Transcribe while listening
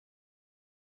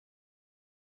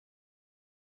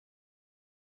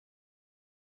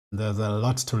There's a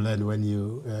lot to learn when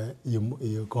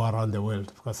you go around the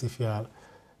world, because if you are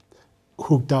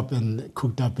hooked up and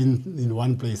cooked up in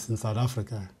one place in South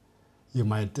Africa, you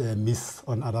might miss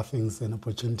on other things and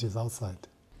opportunities outside.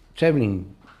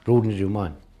 Traveling broadens your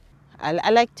mind. I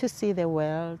like to see the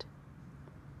world.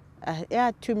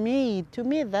 Yeah, to me,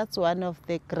 that's one of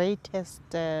the greatest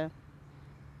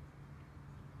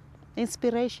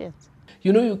inspirations.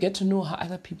 You know, you get to know how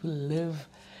other people live,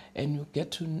 and you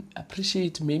get to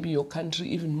appreciate maybe your country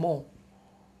even more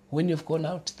when you've gone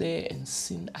out there and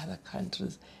seen other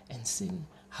countries and seen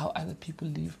how other people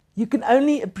live. You can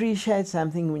only appreciate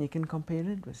something when you can compare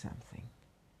it with something.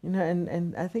 You know,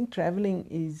 and I think traveling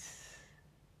is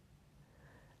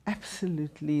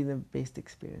absolutely the best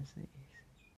experience there is.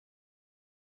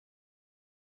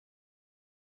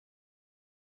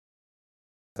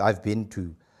 I've been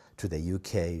to the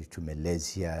UK, to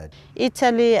Malaysia.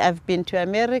 Italy, I've been to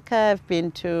America, I've been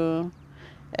to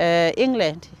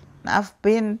England. I've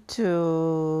been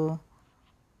to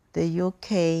the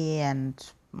UK and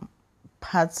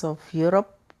parts of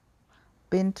Europe,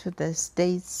 been to the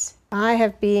States. I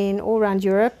have been all around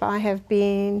Europe. I have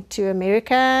been to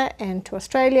America and to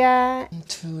Australia.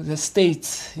 To the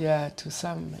States, yeah, to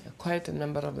quite a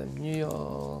number of them, New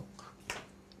York,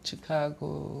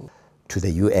 Chicago. To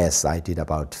the US, I did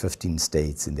about 15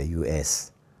 states in the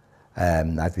US.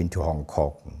 I've been to Hong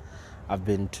Kong. I've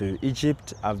been to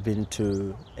Egypt, I've been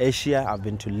to Asia, I've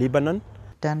been to Lebanon.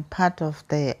 Done part of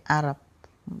the Arab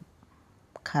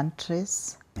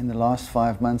countries. In the last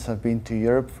 5 months, I've been to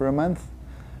Europe for a month.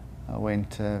 I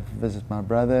went to visit my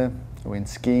brother, I went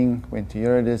skiing, went to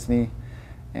Euro Disney,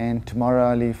 and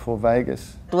tomorrow I leave for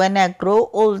Vegas. When I grow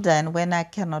older and when I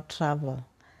cannot travel,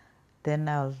 then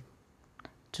I'll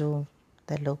do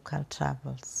the local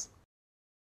travels.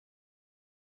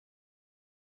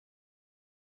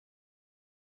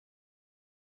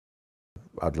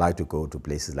 I'd like to go to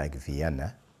places like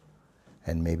Vienna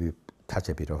and maybe touch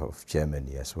a bit of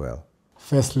Germany as well.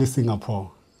 Firstly,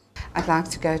 Singapore. I'd like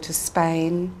to go to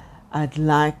Spain. I'd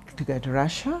like to go to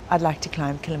Russia. I'd like to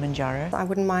climb Kilimanjaro. I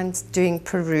wouldn't mind doing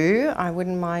Peru. I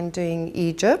wouldn't mind doing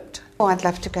Egypt. Oh, I'd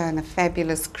love to go on a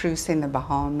fabulous cruise in the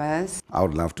Bahamas. I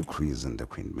would love to cruise in the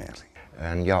Queen Mary.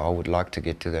 And yeah, I would like to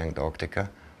get to the Antarctica.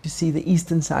 To see the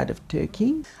eastern side of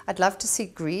Turkey. I'd love to see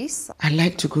Greece. I'd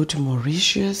like to go to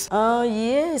Mauritius. Oh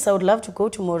yes, I would love to go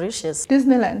to Mauritius.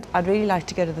 Disneyland. I'd really like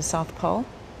to go to the South Pole.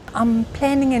 I'm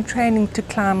planning and training to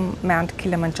climb Mount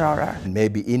Kilimanjaro.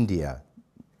 Maybe India,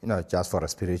 you know, just for a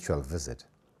spiritual visit.